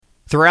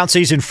Throughout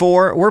Season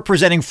 4, we're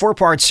presenting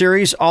 4-part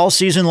series all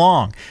season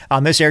long.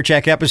 On this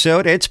AirCheck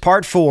episode, it's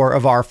Part 4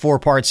 of our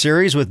 4-part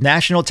series with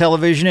national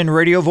television and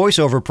radio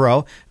voiceover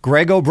pro,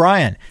 Greg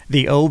O'Brien,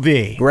 the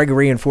OB. Greg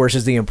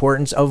reinforces the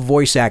importance of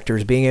voice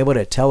actors being able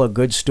to tell a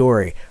good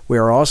story. We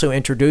are also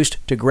introduced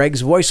to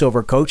Greg's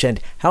voiceover coach and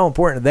how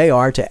important they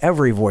are to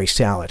every voice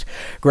talent.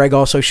 Greg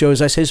also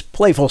shows us his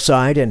playful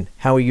side and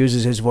how he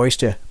uses his voice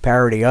to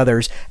parody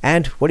others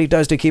and what he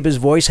does to keep his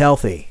voice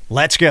healthy.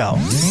 Let's go.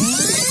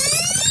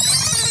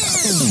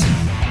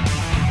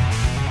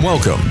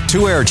 Welcome to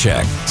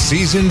AirCheck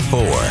Season 4,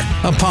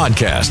 a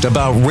podcast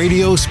about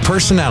radio's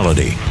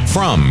personality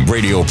from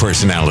radio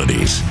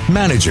personalities,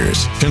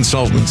 managers,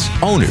 consultants,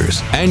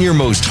 owners, and your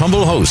most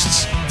humble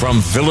hosts from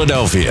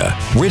Philadelphia,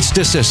 Rich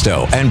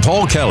DeSisto and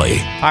Paul Kelly.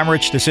 I'm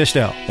Rich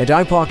DeSisto. And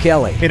I'm Paul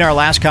Kelly. In our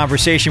last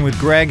conversation with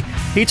Greg,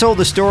 he told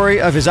the story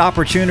of his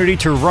opportunity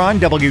to run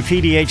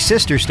WPDH's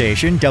sister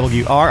station,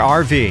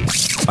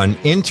 WRRV. An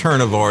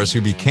intern of ours who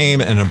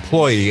became an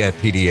employee at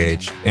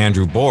PDH,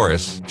 Andrew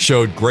Boris,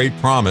 showed great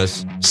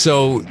promise.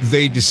 So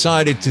they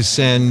decided to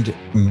send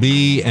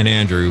me and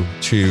Andrew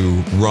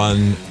to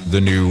run the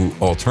new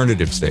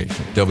alternative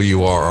station,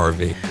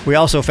 WRRV. We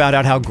also found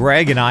out how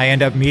Greg and I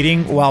end up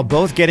meeting while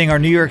both getting our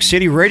New York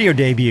City radio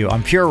debut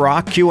on Pure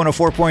Rock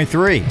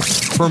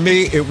Q104.3. For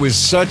me, it was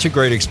such a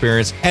great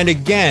experience. And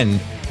again,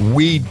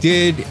 we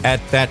did,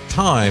 at that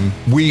time,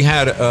 we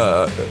had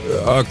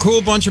a cool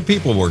bunch of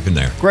people working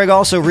there. Greg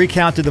also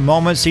recounted the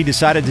moments he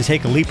decided to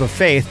take a leap of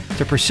faith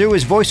to pursue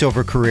his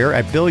voiceover career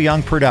at Bill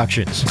Young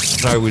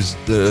Productions. I was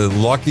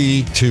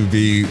lucky to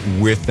be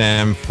with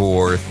them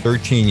for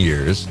 13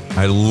 years.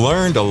 I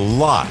learned a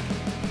lot.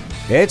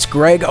 It's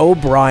Greg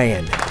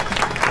O'Brien.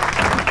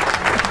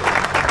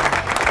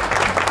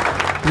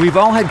 We've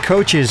all had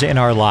coaches in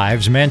our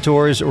lives,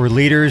 mentors or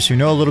leaders who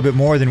know a little bit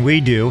more than we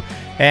do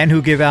and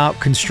who give out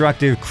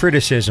constructive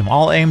criticism,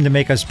 all aimed to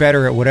make us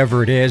better at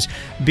whatever it is,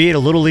 be it a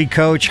little league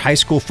coach, high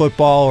school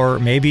football, or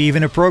maybe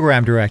even a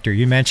program director.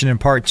 You mentioned in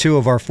part 2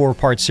 of our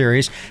 4-part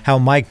series how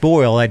Mike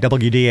Boyle at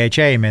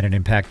WDHA made an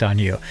impact on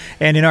you.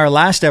 And in our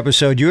last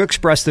episode, you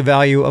expressed the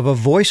value of a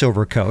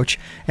voiceover coach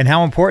and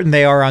how important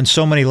they are on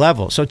so many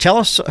levels. So tell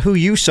us who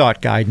you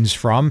sought guidance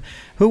from.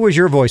 Who was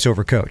your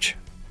voiceover coach?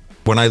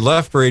 When I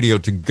left radio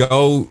to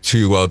go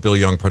to Bill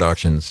Young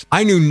Productions,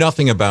 I knew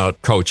nothing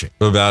about coaching,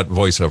 about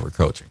voiceover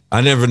coaching. I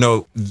never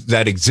know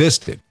that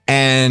existed.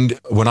 And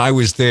when I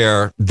was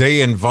there, they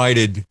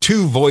invited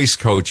 2 voice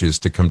coaches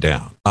to come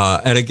down.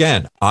 And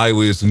again, I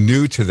was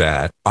new to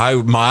that.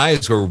 My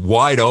eyes were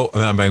wide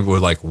open. I mean, were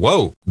like,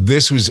 whoa,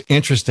 this was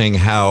interesting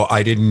how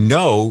I didn't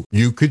know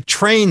you could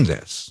train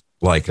this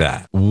like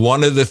that.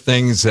 One of the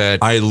things that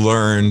I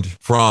learned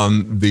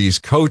from these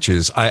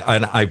coaches,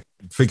 I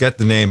forget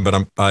the name,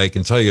 but I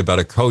can tell you about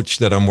a coach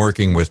that I'm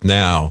working with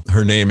now.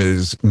 Her name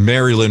is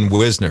Mary Lynn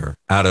Wisner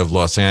out of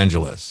Los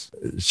Angeles.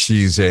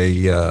 She's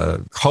a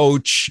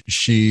coach.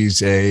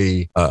 She's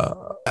a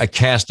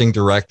casting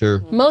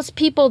director. Most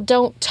people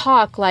don't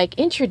talk like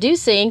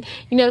introducing.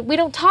 We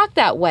don't talk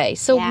that way.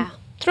 So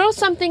throw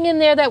something in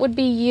there that would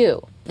be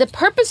you. The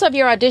purpose of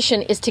your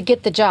audition is to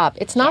get the job.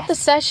 It's not the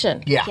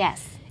session. Yeah.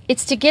 Yes.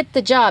 It's to get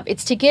the job.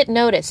 It's to get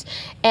noticed.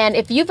 And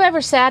if you've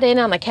ever sat in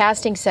on a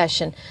casting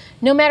session,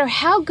 no matter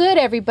how good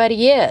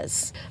everybody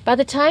is, by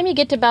the time you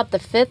get to about the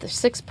 5th or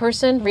 6th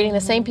person reading the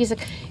same piece,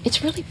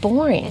 it's really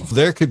boring.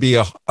 There could be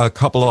a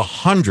couple of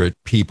hundred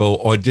people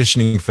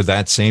auditioning for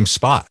that same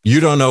spot.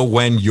 You don't know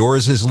when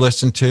yours is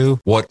listened to,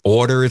 what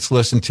order it's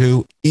listened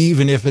to,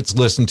 even if it's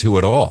listened to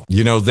at all.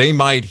 They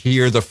might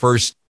hear the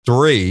first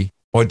 3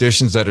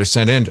 auditions that are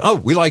sent in. Oh,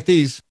 we like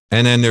these.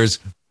 And then there's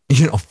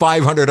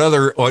 500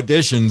 other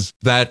auditions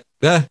that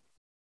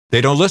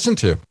they don't listen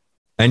to.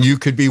 And you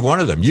could be one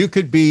of them. You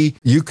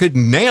could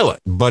nail it,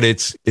 but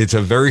it's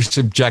a very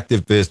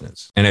subjective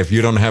business. And if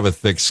you don't have a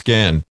thick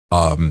skin,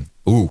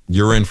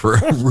 you're in for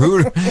a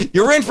rude,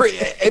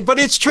 but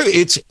it's true.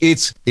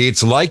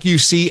 It's like you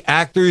see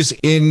actors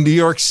in New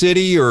York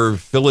City or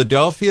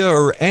Philadelphia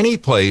or any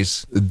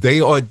place. They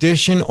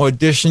audition.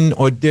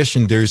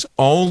 There's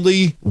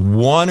only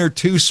 1 or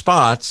 2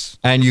 spots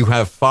and you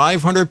have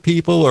 500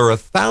 people or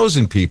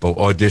 1,000 people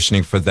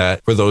auditioning for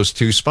those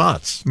 2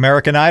 spots.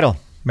 American Idol.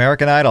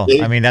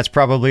 I mean, that's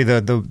probably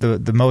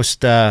the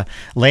most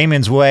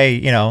layman's way,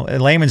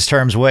 in layman's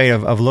terms way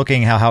of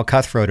looking how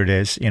cutthroat it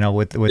is,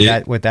 with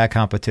that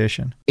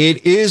competition.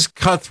 It is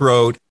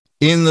cutthroat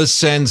in the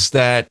sense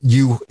that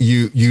you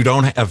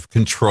don't have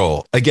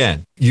control.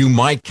 Again, you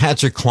might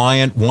catch a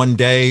client one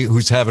day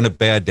who's having a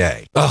bad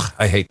day. Ugh,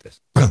 I hate this.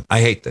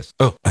 I hate this.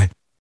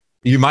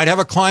 You might have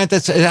a client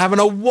that's having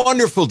a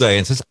wonderful day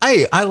and says,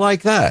 hey, I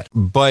like that.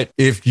 But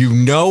if you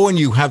know and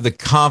you have the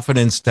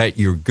confidence that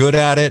you're good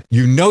at it,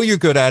 you're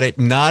good at it,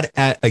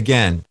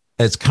 again,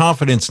 it's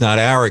confidence, not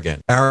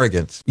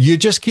arrogance. You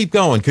just keep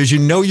going because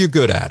you're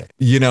good at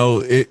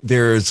it.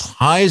 There's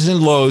highs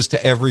and lows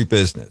to every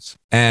business.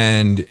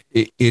 And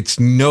it's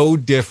no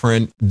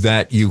different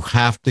that you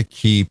have to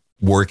keep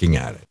working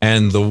at it.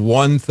 And the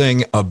one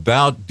thing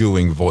about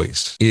doing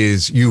voice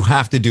is you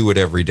have to do it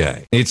every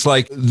day. It's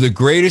like the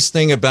greatest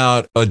thing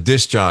about a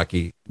disc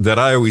jockey that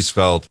I always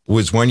felt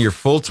was when you're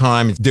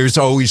full-time, there's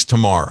always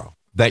tomorrow,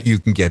 that you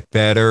can get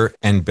better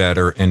and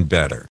better and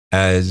better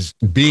as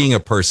being a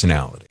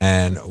personality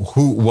and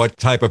what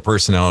type of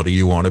personality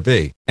you want to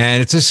be.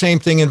 And it's the same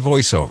thing in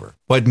voiceover,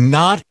 but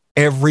not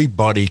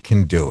everybody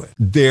can do it.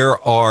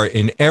 There are,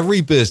 in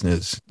every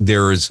business,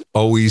 there is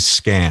always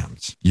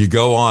scams. You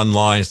go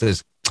online and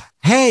says,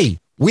 hey,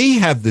 we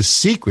have the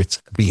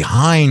secrets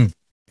behind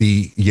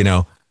the,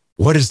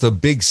 what is the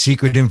big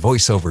secret in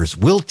voiceovers?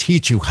 We'll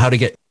teach you how to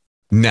get.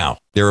 No,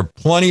 there are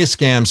plenty of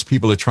scams.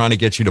 People are trying to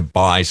get you to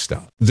buy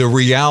stuff. The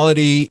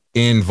reality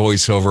in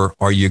voiceover,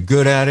 are you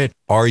good at it?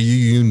 Are you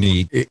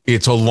unique?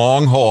 It's a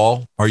long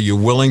haul. Are you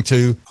willing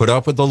to put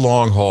up with the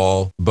long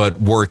haul,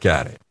 but work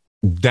at it?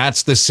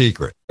 That's the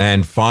secret.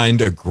 And find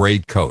a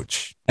great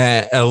coach.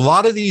 And a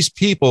lot of these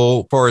people,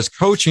 as far as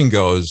coaching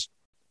goes,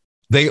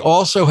 they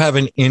also have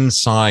an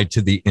insight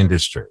to the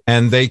industry,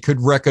 and they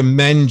could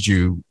recommend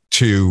you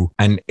to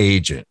an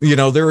agent.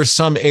 There are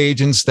some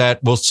agents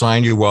that will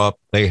sign you up.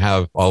 They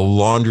have a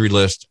laundry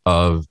list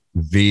of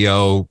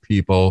VO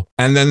people.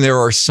 And then there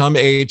are some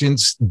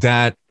agents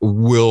that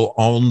will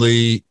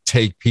only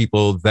take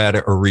people that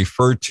are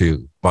referred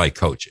to by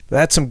coaches.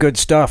 That's some good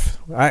stuff.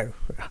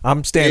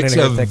 I'm standing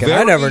here thinking,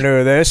 I never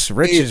knew this.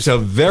 It's a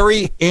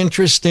very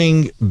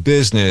interesting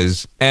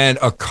business, and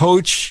a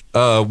coach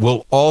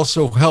will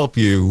also help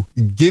you,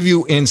 give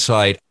you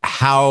insight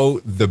how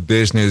the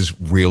business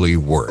really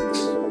works.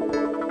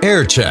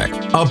 Aircheck,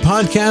 a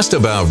podcast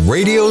about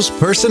radio's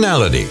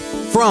personality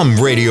from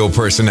Radio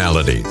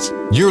Personalities.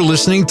 You're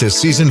listening to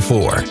Season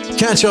 4.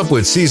 Catch up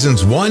with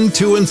Seasons 1,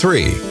 2, and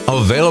 3.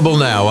 Available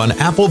now on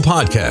Apple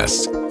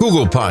Podcasts,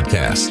 Google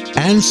Podcasts,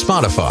 and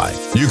Spotify.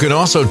 You can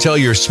also tell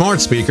your smart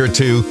speaker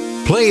to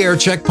play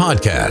Aircheck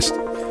Podcast.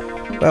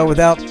 Well,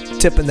 without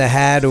tipping the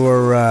hat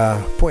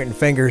or pointing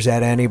fingers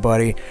at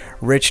anybody,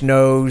 Rich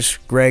knows,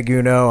 Greg,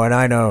 and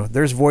I know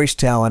there's voice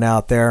talent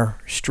out there,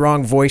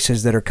 strong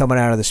voices that are coming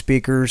out of the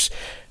speakers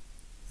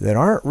that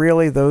aren't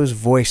really those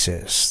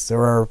voices.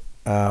 There are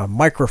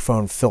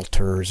microphone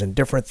filters and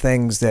different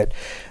things that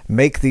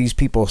make these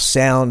people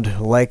sound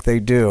like they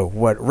do.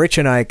 What Rich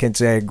and I can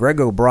say, Greg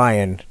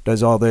O'Brien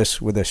does all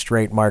this with a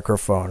straight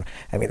microphone.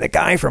 I mean, the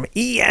guy from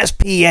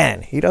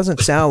ESPN, he doesn't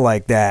sound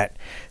like that.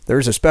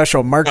 There's a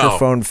special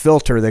microphone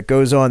filter that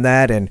goes on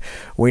that, and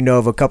we know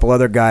of a couple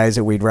other guys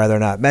that we'd rather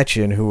not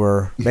mention who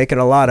are making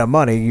a lot of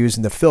money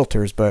using the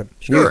filters, but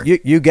sure.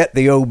 you get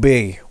the OB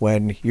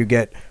when you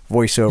get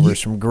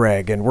voiceovers from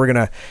Greg, and we're going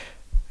to,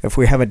 if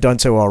we haven't done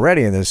so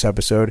already in this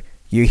episode,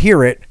 you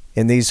hear it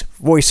in these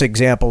voice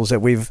examples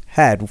that we've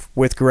had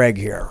with Greg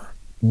here.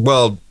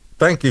 Well,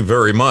 thank you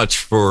very much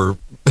for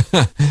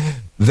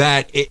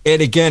that.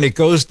 And again, it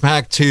goes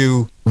back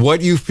to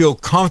what you feel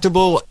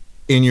comfortable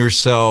in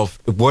yourself,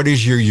 what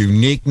is your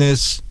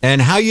uniqueness,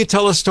 and how you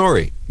tell a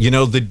story.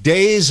 The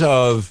days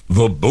of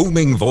the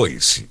booming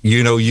voice,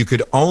 you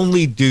could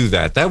only do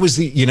that. That was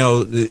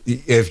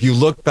if you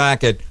look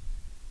back at,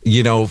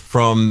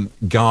 from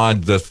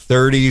the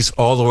 30s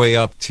all the way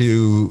up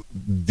to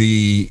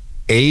the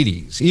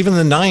 80s, even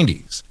the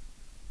 90s,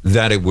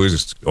 that it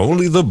was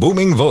only the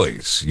booming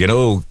voice,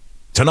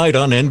 tonight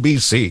on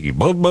NBC,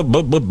 blah, blah,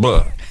 blah, blah,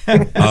 blah.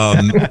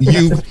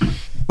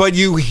 But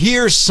you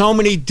hear so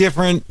many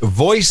different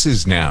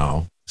voices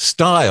now,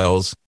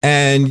 styles,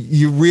 and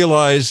you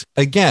realize,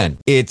 again,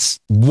 it's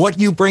what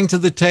you bring to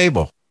the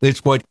table.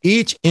 It's what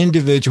each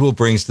individual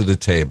brings to the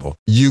table.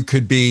 You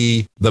could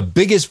be the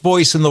biggest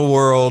voice in the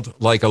world,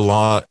 like a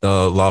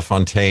La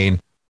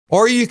Fontaine,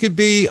 or you could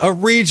be a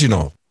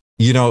regional.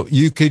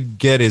 You could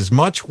get as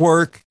much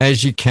work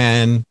as you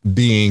can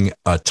being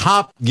a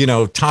top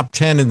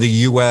 10 in the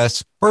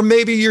U.S., or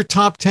maybe you're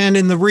top 10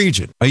 in the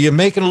region. Are you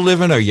making a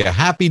living? Are you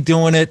happy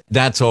doing it?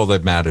 That's all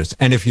that matters.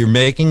 And if you're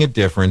making a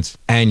difference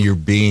and you're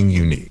being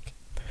unique.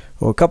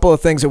 Well, a couple of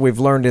things that we've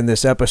learned in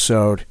this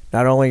episode.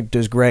 Not only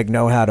does Greg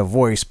know how to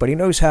voice, but he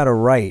knows how to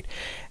write.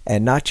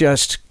 And not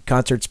just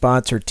concert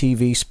spots or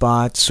TV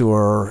spots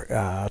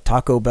or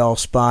Taco Bell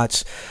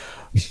spots,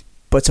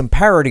 but some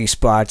parody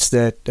spots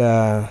that,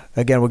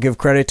 again, we'll give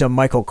credit to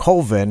Michael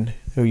Colvin,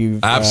 who you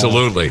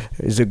absolutely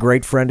is a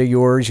great friend of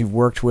yours. You've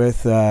worked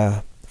with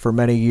for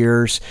many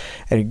years,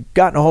 and you've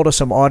gotten a hold of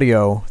some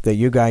audio that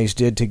you guys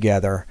did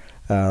together,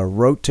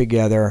 wrote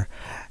together,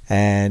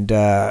 and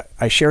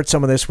I shared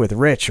some of this with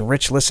Rich, and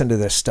Rich listened to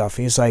this stuff.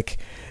 He's like,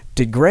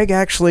 did Greg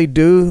actually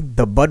do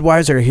the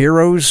Budweiser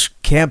Heroes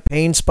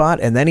campaign spot,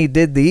 and then he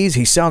did these?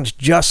 He sounds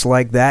just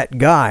like that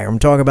guy. I'm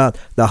talking about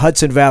the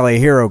Hudson Valley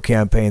Hero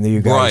campaign that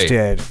you guys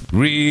did.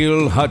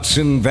 Real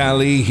Hudson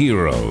Valley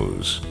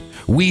Heroes.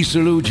 We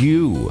salute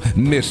you,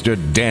 Mr.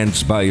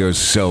 Dance By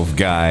Yourself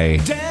Guy.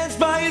 Dance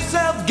by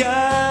yourself,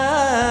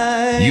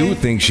 guy. You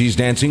think she's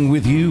dancing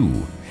with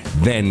you.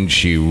 Then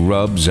she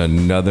rubs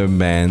another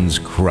man's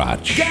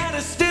crotch. Got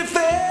a stiffy.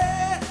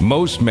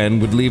 Most men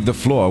would leave the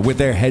floor with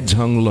their heads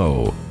hung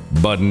low,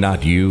 but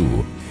not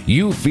you.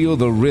 You feel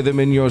the rhythm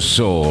in your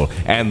soul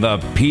and the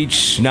peach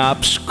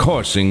schnapps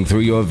coursing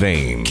through your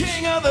veins.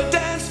 King of the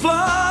dance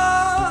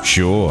floor.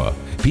 Sure,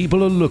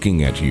 people are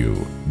looking at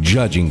you,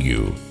 judging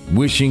you,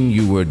 wishing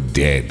you were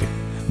dead.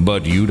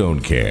 But you don't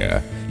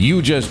care.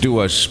 You just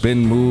do a spin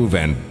move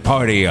and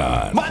party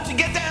on. Watch him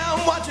get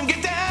down, watch him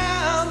get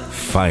down.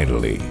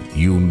 Finally,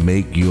 you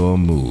make your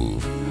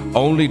move,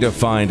 only to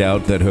find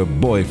out that her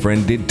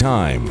boyfriend did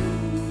time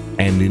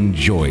and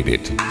enjoyed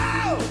it.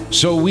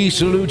 So we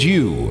salute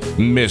you,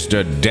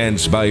 Mr.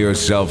 Dance By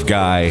Yourself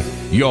guy,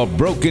 your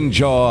broken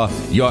jaw,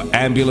 your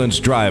ambulance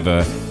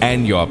driver,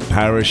 and your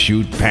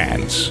parachute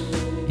pants.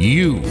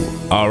 You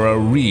are a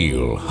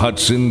real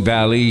Hudson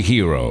Valley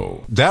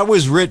hero. That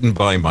was written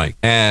by Mike.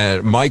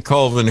 And Mike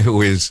Colvin,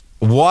 who is,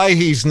 why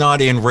he's not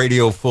in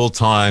radio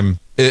full-time,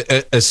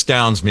 it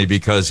astounds me,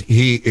 because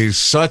he is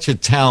such a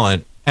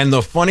talent. And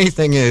the funny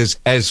thing is,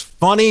 as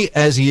funny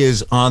as he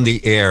is on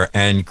the air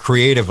and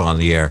creative on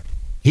the air,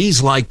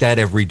 he's like that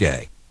every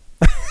day.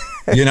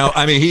 You know,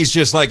 I mean, he's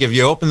just like, if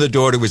you open the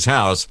door to his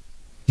house,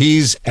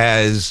 he's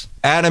as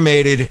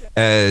animated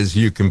as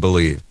you can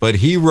believe. But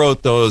he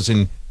wrote those,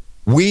 and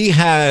we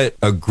had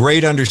a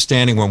great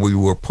understanding when we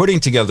were putting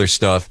together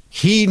stuff.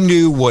 He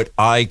knew what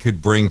I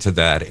could bring to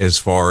that as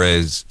far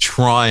as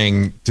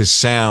trying to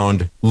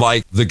sound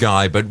like the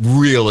guy, but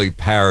really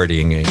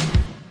parodying it.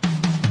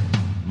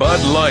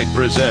 Bud Light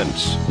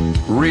presents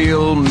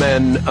Real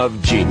Men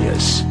of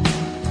Genius.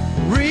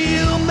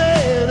 Real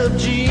man of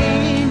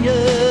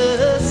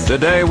genius.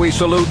 Today we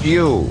salute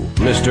you,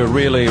 Mr.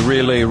 Really,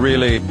 Really,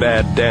 Really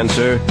Bad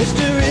Dancer.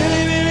 Mr.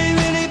 Really, really,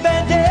 really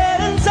bad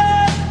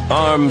dancer.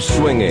 Arms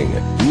swinging,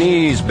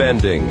 knees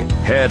bending,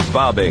 head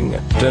bobbing,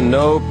 to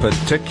no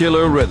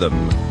particular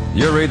rhythm.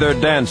 You're either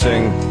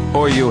dancing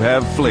or you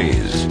have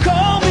fleas.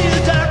 Call me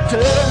a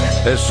doctor.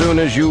 As soon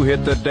as you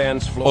hit the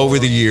dance floor. Over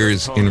the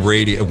years in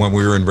radio, when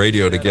we were in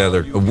radio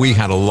together, we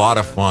had a lot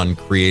of fun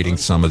creating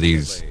some of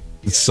these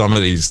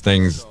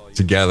things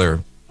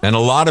together. And a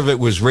lot of it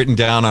was written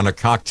down on a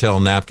cocktail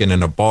napkin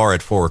in a bar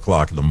at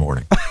 4:00 in the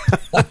morning.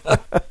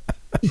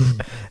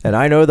 And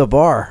I know the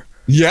bar.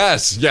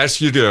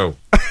 Yes, you do.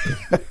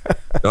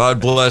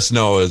 God bless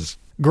Noah's.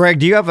 Greg,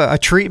 do you have a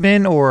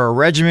treatment or a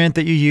regimen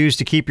that you use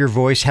to keep your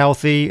voice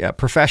healthy?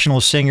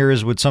 Professional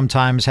singers would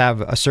sometimes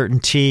have a certain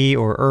tea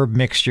or herb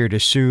mixture to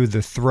soothe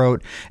the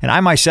throat. And I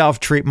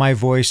myself treat my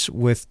voice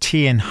with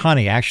tea and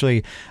honey.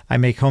 Actually, I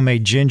make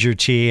homemade ginger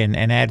tea and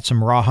add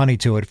some raw honey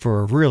to it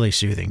for a really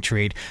soothing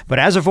treat. But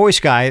as a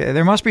voice guy,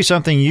 there must be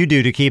something you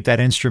do to keep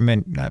that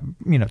instrument,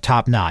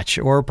 top notch.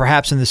 Or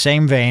perhaps in the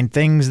same vein,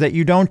 things that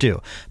you don't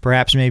do.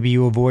 Perhaps maybe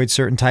you avoid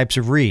certain types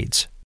of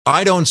reeds.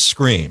 I don't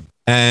scream.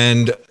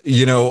 And,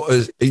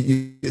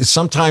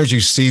 sometimes you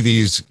see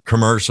these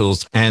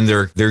commercials and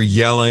they're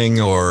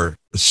yelling or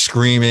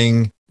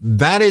screaming.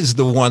 That is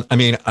the one. I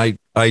mean,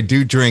 I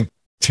do drink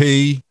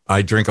tea.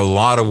 I drink a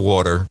lot of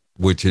water,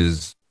 which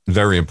is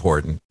very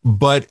important.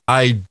 But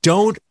I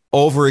don't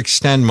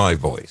overextend my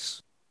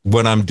voice.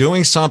 When I'm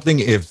doing something,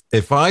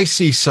 if I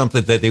see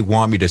something that they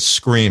want me to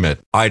scream at,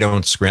 I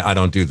don't scream. I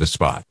don't do the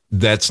spot.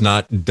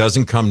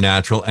 Doesn't come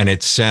natural, and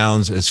it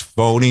sounds as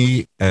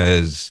phony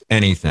as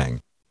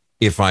anything.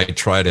 If I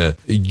try to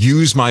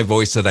use my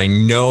voice that I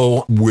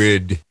know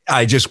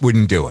I just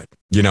wouldn't do it.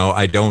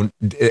 I don't.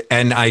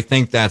 And I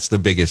think that's the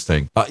biggest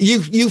thing.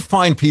 You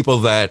find people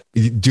that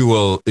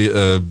do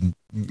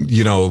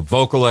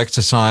vocal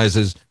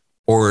exercises,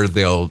 or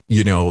they'll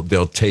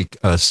take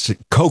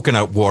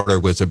coconut water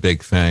was a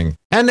big thing.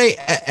 And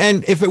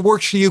if it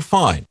works for you,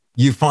 fine.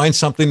 You find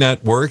something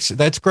that works,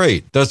 that's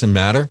great. Doesn't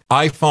matter.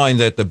 I find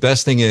that the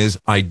best thing is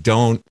I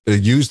don't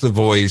use the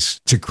voice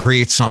to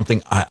create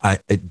something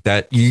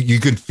that you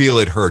can feel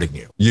it hurting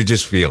you. You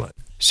just feel it.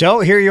 So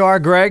here you are,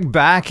 Greg,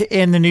 back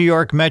in the New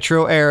York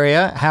metro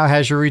area. How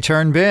has your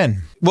return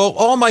been? Well,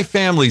 all my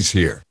family's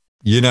here,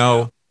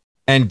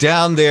 and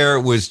down there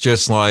it was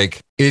just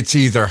like, it's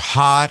either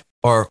hot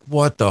or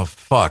what the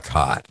fuck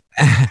hot.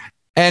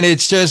 And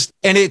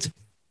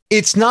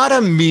it's not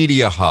a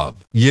media hub.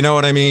 You know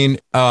what I mean?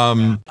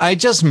 I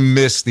just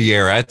miss the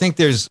era.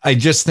 I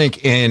just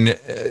think in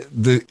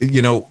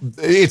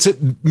it's a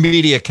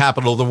media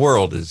capital of the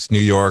world is New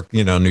York,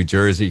 New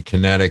Jersey,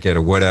 Connecticut,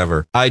 or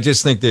whatever. I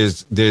just think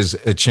there's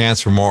a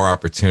chance for more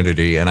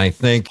opportunity. And I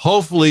think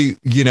hopefully,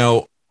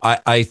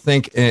 I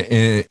think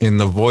in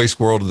the voice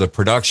world, of the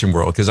production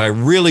world, because I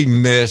really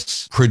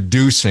miss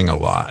producing a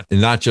lot, and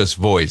not just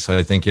voice.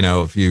 I think,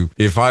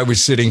 if I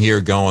was sitting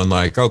here going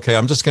like, okay,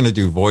 I'm just going to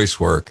do voice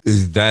work,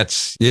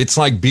 it's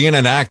like being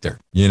an actor.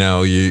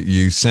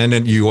 You send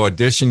in, you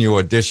audition,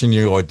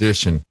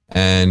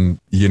 and,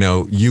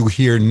 you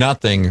hear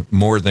nothing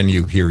more than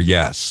you hear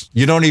yes.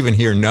 You don't even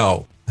hear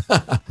no.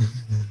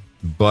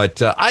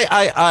 But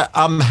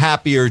I'm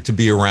happier to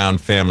be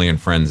around family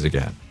and friends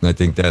again. I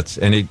think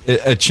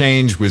a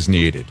change was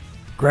needed.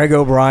 Greg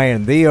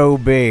O'Brien, the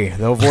OB,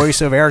 the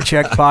voice of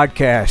Aircheck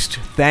Podcast.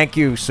 Thank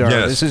you, sir.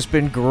 Yes. This has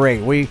been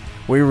great. We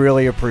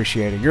really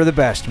appreciate it. You're the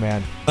best,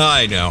 man.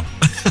 I know.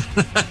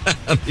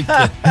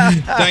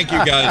 Thank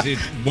you, guys.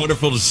 It's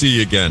wonderful to see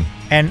you again.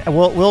 And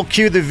we'll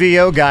cue the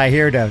VO guy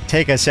here to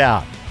take us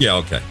out. Yeah,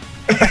 okay.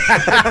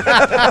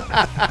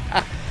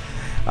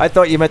 I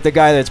thought you meant the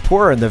guy that's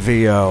pouring the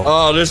VO.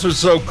 Oh, this was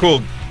so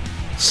cool.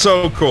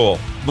 So cool.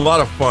 A lot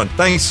of fun.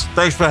 Thanks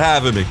for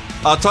having me.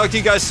 I'll talk to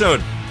you guys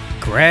soon.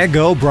 Greg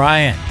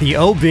O'Brien, the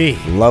OB.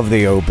 Love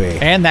the OB.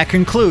 And that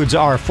concludes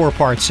our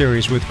 4-part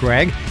series with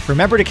Greg.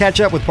 Remember to catch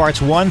up with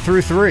parts 1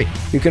 through 3.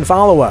 You can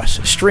follow us,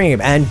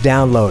 stream, and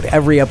download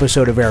every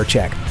episode of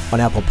AirCheck on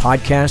Apple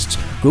Podcasts,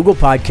 Google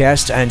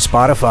Podcasts, and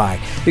Spotify.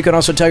 You can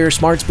also tell your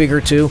smart speaker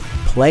to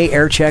play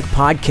AirCheck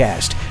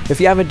Podcast. If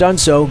you haven't done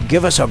so,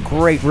 give us a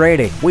great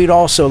rating. We'd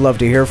also love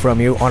to hear from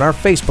you on our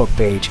Facebook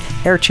page,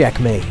 AirCheck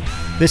Me.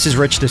 This is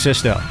Rich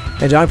DeSisto.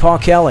 And I'm Paul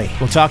Kelly.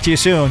 We'll talk to you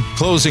soon.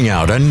 Closing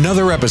out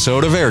another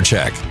episode of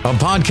AirCheck, a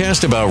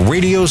podcast about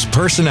radio's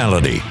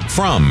personality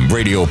from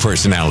Radio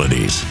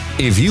Personalities.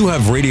 If you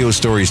have radio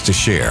stories to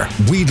share,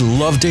 we'd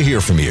love to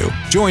hear from you.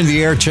 Join the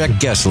AirCheck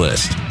guest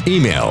list.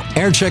 Email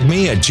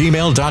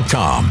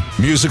aircheckme@gmail.com.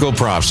 Musical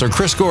props are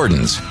Chris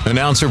Gordon's.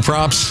 Announcer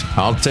props,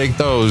 I'll take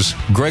those.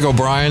 Greg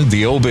O'Brien,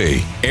 the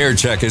OB.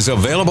 AirCheck is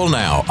available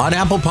now on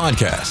Apple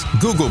Podcasts,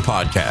 Google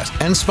Podcasts,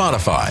 and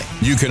Spotify.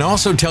 You can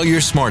also tell your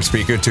smart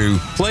speaker to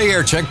play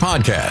AirCheck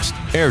Podcast.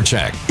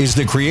 AirCheck is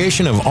the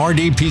creation of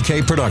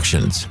RDPK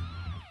Productions.